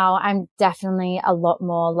now I'm definitely a lot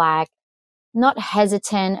more like, not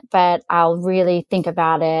hesitant, but I'll really think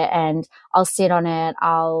about it and I'll sit on it.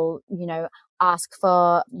 I'll, you know, ask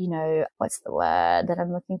for, you know, what's the word that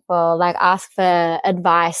I'm looking for? Like ask for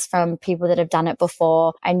advice from people that have done it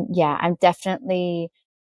before. And yeah, I'm definitely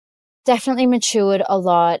matured a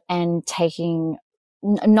lot and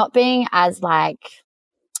not being as like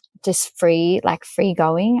just free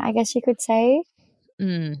going, I guess you could say.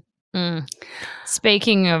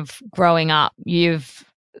 Speaking of growing up, you've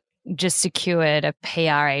just secured a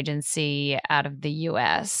PR agency out of the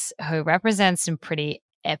US who represents some pretty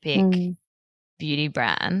epic beauty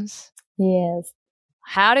brands. Yes.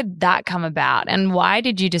 How did that come about and why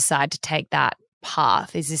did you decide to take that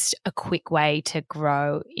path? Is this a quick way to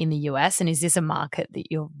grow in the US and is this a market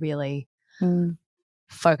that you're really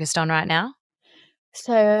focused on right now?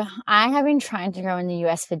 So I have been trying to grow in the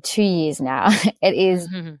US for 2 years now. It is,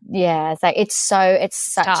 yeah, it's like,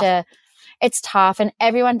 it's tough. And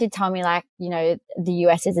everyone did tell me like, you know, the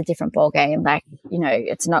US is a different ball game. Like, you know,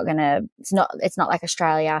 it's not like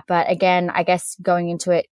Australia. But again, I guess going into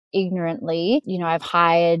it ignorantly, you know, I've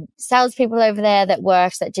hired salespeople over there that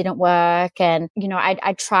didn't work. And, you know,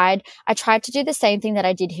 I tried to do the same thing that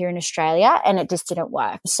I did here in Australia and it just didn't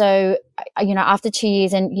work. So, you know, after 2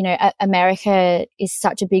 years and, you know, America is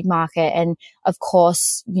such a big market. And of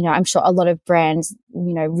course, you know, I'm sure a lot of brands,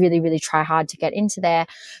 you know, really, really try hard to get into there.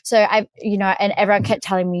 So you know, and everyone kept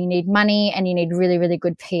telling me you need money and you need really, really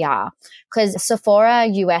good PR because Sephora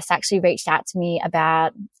US actually reached out to me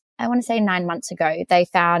about, I want to say 9 months ago. They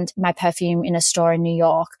found my perfume in a store in New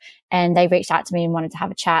York and they reached out to me and wanted to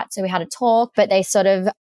have a chat. So we had a talk, but they sort of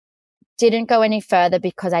didn't go any further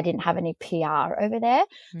because I didn't have any PR over there.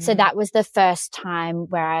 So that was the first time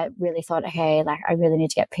where I really thought, okay, like I really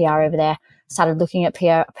need to get PR over there. Started looking at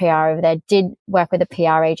PR over there, did work with a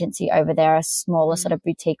PR agency over there, a smaller sort of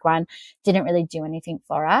boutique one, didn't really do anything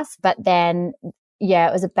for us. But then, yeah,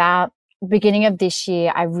 it was about beginning of this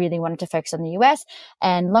year, I really wanted to focus on the US.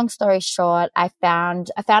 And long story short, I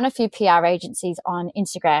found a few PR agencies on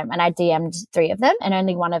Instagram and I DM'd 3 of them and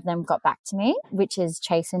only one of them got back to me, which is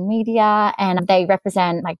Chasen Media. And they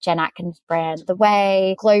represent like Jen Atkins' brand, The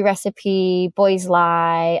Way, Glow Recipe, Boys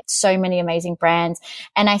Lie, so many amazing brands.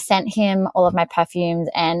 And I sent him all of my perfumes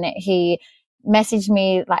and he messaged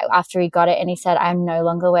me like after he got it, and he said, "I'm no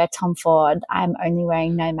longer wear Tom Ford. I'm only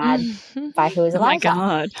wearing Nomad by Who Is Oh my Elijah."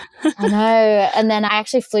 God. I know. And then I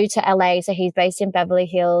actually flew to LA. So he's based in Beverly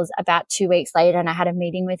Hills about 2 weeks later, and I had a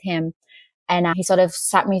meeting with him. And he sort of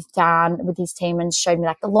sat me down with his team and showed me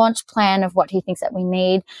like the launch plan of what he thinks that we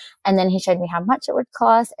need. And then he showed me how much it would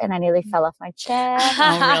cost, and I nearly fell off my chair.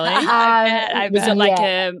 Oh, really? Was it like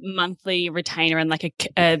a monthly retainer and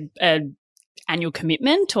like a annual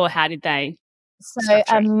commitment, or how did they? So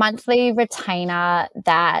a monthly retainer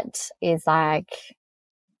that is like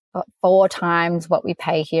 4 times what we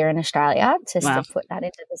pay here in Australia, just to put that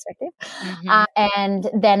into perspective. And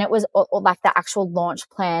then it was like the actual launch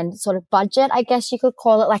plan sort of budget, I guess you could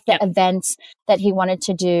call it, like the events that he wanted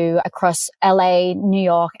to do across LA, New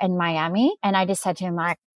York, and Miami. And I just said to him,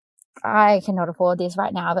 like, I cannot afford this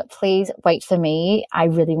right now, but please wait for me. I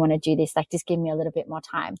really want to do this. Like, just give me a little bit more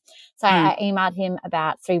time. So I emailed him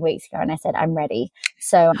about 3 weeks ago and I said, I'm ready.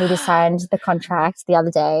 So he just signed the contract the other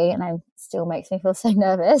day, and it still makes me feel so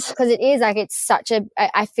nervous because it is like, it's such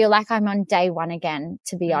I feel like I'm on day one again,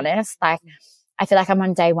 to be honest. Like, I feel like I'm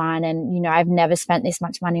on day one, and, you know, I've never spent this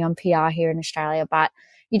much money on PR here in Australia, but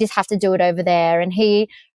you just have to do it over there. And he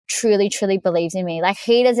truly, truly believes in me. Like,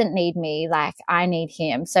 he doesn't need me. Like, I need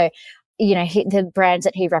him. So, you know, the brands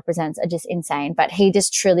that he represents are just insane, but he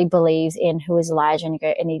just truly believes in Who Is Elijah.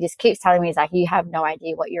 And he just keeps telling me, he's like, you have no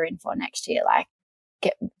idea what you're in for next year. Like,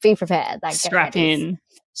 be prepared. Like, strap in,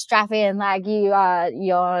 like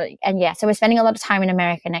so we're spending a lot of time in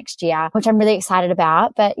America next year, which I'm really excited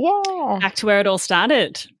about. But back to where it all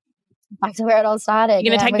started. You're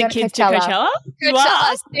going to take the kids to Coachella?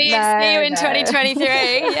 Coachella. See you in 2023.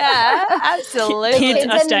 Yeah, absolutely. Kids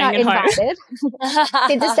are staying at home.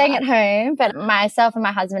 Kids are staying at home, but myself and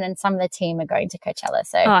my husband and some of the team are going to Coachella.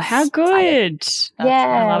 So, how good.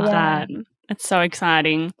 I love that. It's so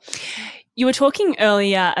exciting. You were talking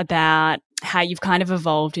earlier about how you've kind of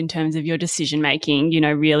evolved in terms of your decision making, you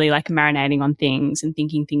know, really like marinating on things and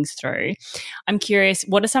thinking things through. I'm curious,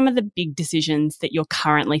 what are some of the big decisions that you're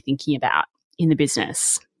currently thinking about in the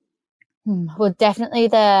business? Well, definitely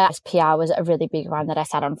the PR was a really big one that I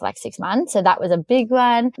sat on for like 6 months. So that was a big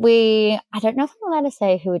one. I don't know if I'm allowed to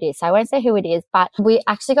say who it is, so I won't say who it is, but we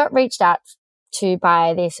actually got reached out to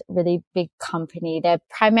by this really big company. They're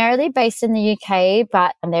primarily based in the UK,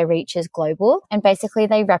 but their reach is global. And basically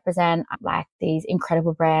they represent like these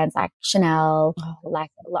incredible brands like Chanel, like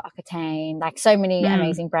L'Occitane, like so many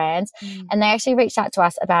amazing brands. And they actually reached out to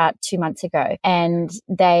us about 2 months ago. And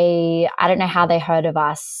I don't know how they heard of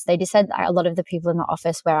us. They just said a lot of the people in the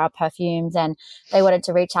office wear our perfumes, and they wanted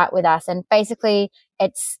to reach out with us. And basically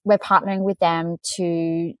we're partnering with them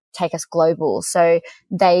to take us global. So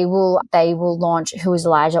they will launch Who Is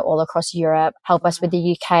Elijah all across Europe, help us with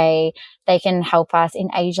the UK. They can help us in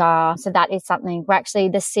Asia. So that is something. We're actually,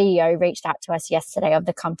 the CEO reached out to us yesterday of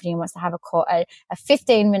the company and wants to have a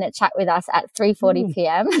 15-minute chat with us at 3:40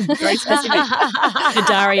 p.m. Very specific. The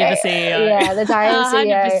diary of a CEO. Yeah, the diary of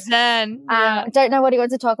a CEO. 100%. Don't know what he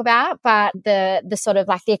wants to talk about, but the sort of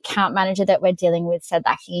like the account manager that we're dealing with said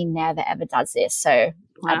that he never ever does this. So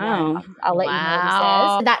wow. I'll let you know what he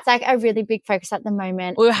says. So that's like a really big focus at the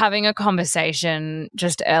moment. We were having a conversation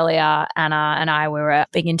just earlier, Anna and I, we were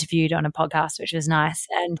being interviewed on a podcast, which was nice.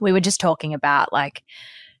 And we were just talking about like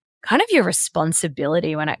kind of your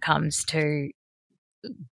responsibility when it comes to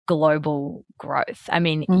global growth. I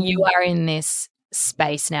mean, you are in this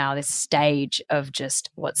space now, this stage of just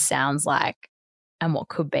what sounds like and what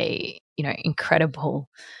could be, you know, incredible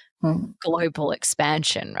global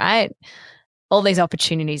expansion, right? All these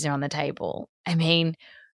opportunities are on the table. I mean,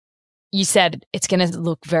 you said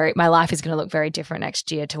my life is going to look very different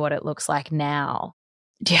next year to what it looks like now.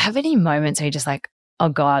 Do you have any moments where you're just like, oh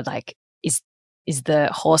God, like is the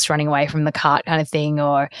horse running away from the cart kind of thing,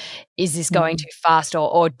 or is this going too fast,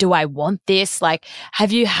 or do I want this? Like,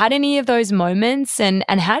 have you had any of those moments, and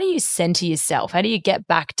how do you center yourself? How do you get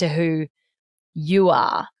back to who you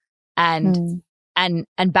are and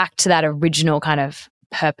back to that original kind of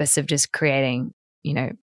purpose of just creating, you know,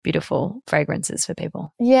 beautiful fragrances for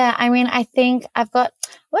people? Yeah, I mean, I think I've got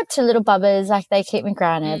 2 little bubbers, like they keep me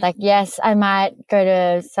grounded. Like, yes, I might go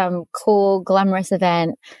to some cool, glamorous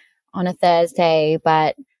event on a Thursday,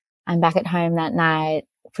 but I'm back at home that night,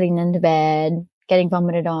 putting them to bed, getting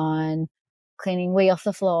vomited on, cleaning wee off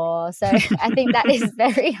the floor. So I think that is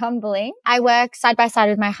very humbling. I work side by side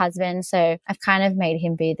with my husband, so I've kind of made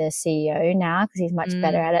him be the CEO now because he's much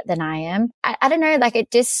better at it than I am. I don't know, like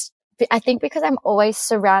I think because I'm always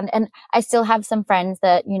surrounded, and I still have some friends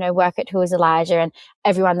that, you know, work at Who Is Elijah, and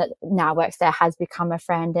everyone that now works there has become a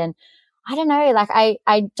friend. And I don't know, like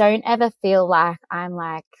I don't ever feel like I'm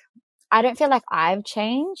like I don't feel like I've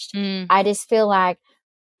changed. I just feel like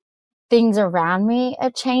things around me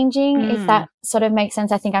are changing, if that sort of makes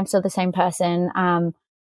sense. I think I'm still the same person.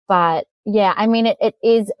 But yeah, I mean, it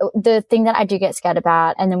is the thing that I do get scared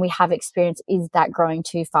about, and then we have experienced, is that growing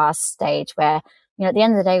too fast stage where, you know, at the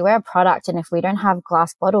end of the day, we're a product, and if we don't have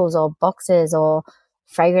glass bottles or boxes or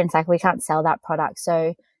fragrance, like we can't sell that product.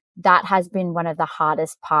 So that has been one of the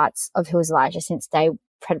hardest parts of Who is Elijah since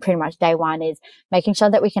pretty much day one, is making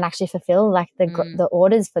sure that we can actually fulfill like the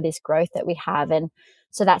orders for this growth that we have. And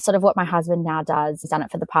so that's sort of what my husband now does. He's done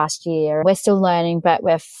it for the past year. We're still learning, but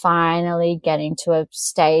we're finally getting to a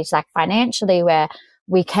stage like financially where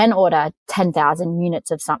we can order 10,000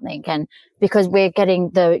 units of something. And because we're getting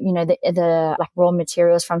the like raw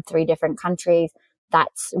materials from 3 different countries,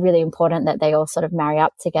 that's really important that they all sort of marry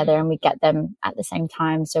up together and we get them at the same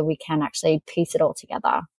time so we can actually piece it all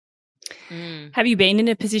together. Have you been in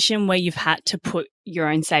a position where you've had to put your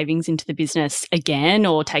own savings into the business again,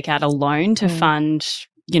 or take out a loan to fund,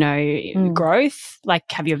 you know, growth? Like,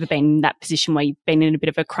 have you ever been in that position where you've been in a bit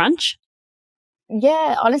of a crunch?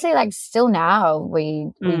 Yeah, honestly, like still now we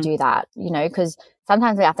do that, you know, because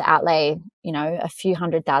sometimes we have to outlay, you know, a few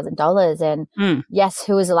 $100,000. And yes,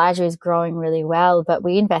 Who is Elijah is growing really well, but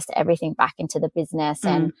we invest everything back into the business.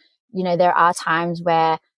 And, you know, there are times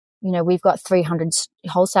where, you know, we've got 300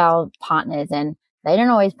 wholesale partners and they don't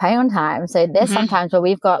always pay on time. So there's sometimes where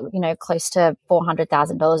we've got, you know, close to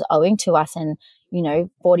 $400,000 owing to us, and, you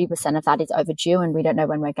know, 40% of that is overdue and we don't know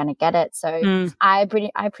when we're going to get it. So I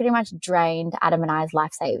pretty much drained Adam and I's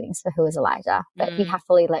life savings for Who is Elijah, but he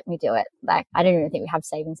happily let me do it. Like, I don't even think we have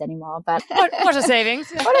savings anymore, but what are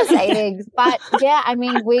savings? What are savings? But yeah, I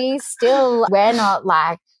mean, we're not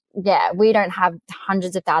like, yeah, we don't have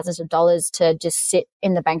hundreds of thousands of dollars to just sit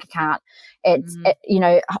in the bank account. It's,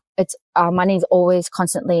 our money's always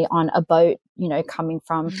constantly on a boat, you know, coming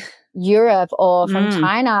from Europe or from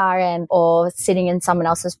China or sitting in someone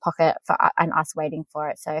else's pocket and us waiting for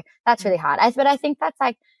it. So that's really hard. But I think that's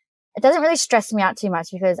like, it doesn't really stress me out too much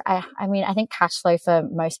because I mean, I think cash flow for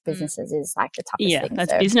most businesses is like the toughest thing. Yeah,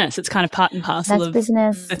 that's business. It's kind of part and parcel of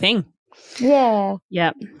business. The thing. Yeah.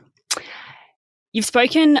 Yeah. You've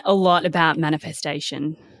spoken a lot about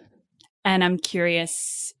manifestation, and I'm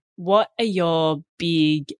curious, what are your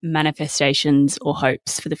big manifestations or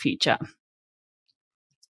hopes for the future?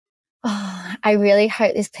 Oh, I really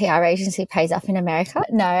hope this PR agency pays off in America.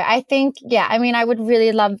 No, I think, yeah, I mean, I would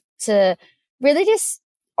really love to really just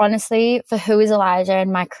honestly for Who is Elijah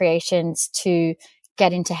and my creations to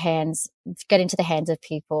get into the hands of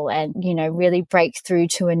people and, you know, really break through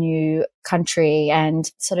to a new country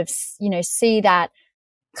and sort of, you know, see that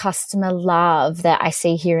customer love that I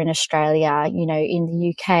see here in Australia, you know, in the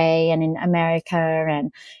UK and in America.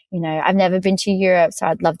 And, you know, I've never been to Europe, so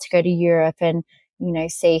I'd love to go to Europe and, you know,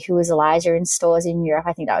 see Who is Elijah in stores in Europe.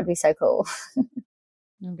 I think that would be so cool.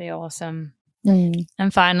 That'd be awesome. And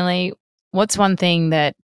finally, what's one thing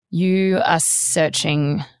that you are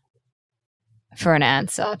searching for an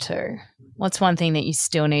answer to? What's one thing that you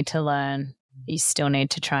still need to learn, you still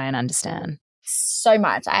need to try and understand? So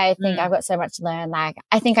much. I think I've got so much to learn. Like,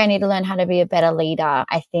 I think I need to learn how to be a better leader.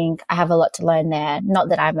 I think I have a lot to learn there. Not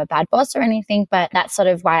that I'm a bad boss or anything, but that's sort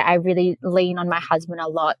of why I really lean on my husband a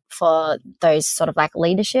lot for those sort of like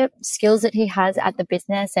leadership skills that he has at the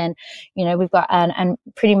business. And, you know, we've got an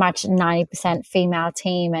pretty much 90% female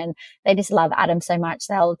team, and they just love Adam so much.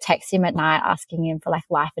 They'll text him at night asking him for like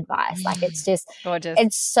life advice. Like, it's just gorgeous.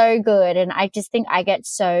 It's so good. And I just think I get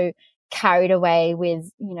so carried away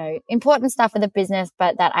with, you know, important stuff for the business,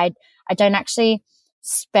 but that I don't actually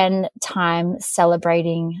spend time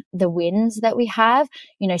celebrating the wins that we have.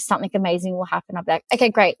 You know, something amazing will happen. I'll be like, okay,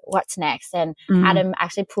 great, what's next? And Adam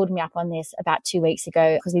actually pulled me up on this about 2 weeks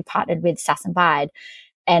ago because we partnered with Sass and Bide,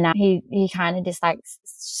 and he kind of just like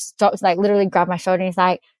stops, like literally grabbed my shoulder and he's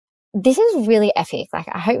like, this is really epic. Like,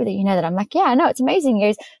 I hope that you know that. I'm like, yeah, I know, it's amazing. He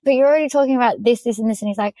goes, but you're already talking about this, this, and this. And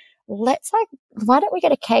he's like, why don't we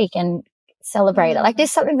get a cake and celebrate it? Like,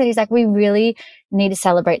 there's something that he's like, we really need to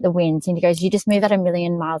celebrate the wins. And he goes, you just move at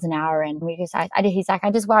 1,000,000 miles an hour. And we just, he's like,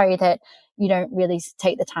 I just worry that you don't really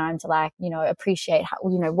take the time to, like, you know, appreciate how,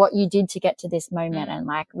 you know, what you did to get to this moment and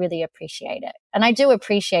like really appreciate it. And I do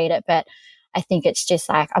appreciate it, but I think it's just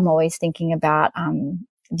like, I'm always thinking about,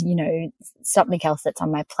 you know, something else that's on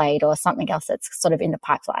my plate or something else that's sort of in the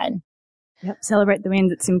pipeline. Yep, celebrate the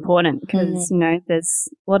wins. It's important because, you know, there's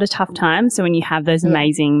a lot of tough times. So when you have those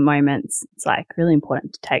amazing moments, it's like really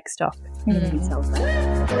important to take stock and celebrate.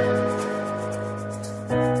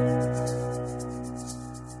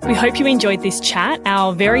 We hope you enjoyed this chat,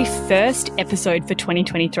 our very first episode for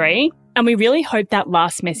 2023. And we really hope that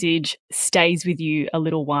last message stays with you a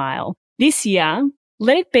little while. This year,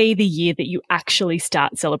 let it be the year that you actually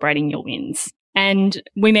start celebrating your wins. And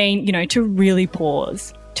we mean, to really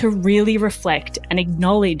pause, to really reflect and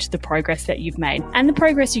acknowledge the progress that you've made and the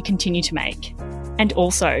progress you continue to make. And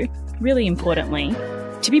also, really importantly,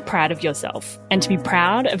 to be proud of yourself and to be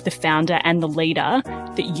proud of the founder and the leader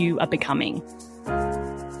that you are becoming.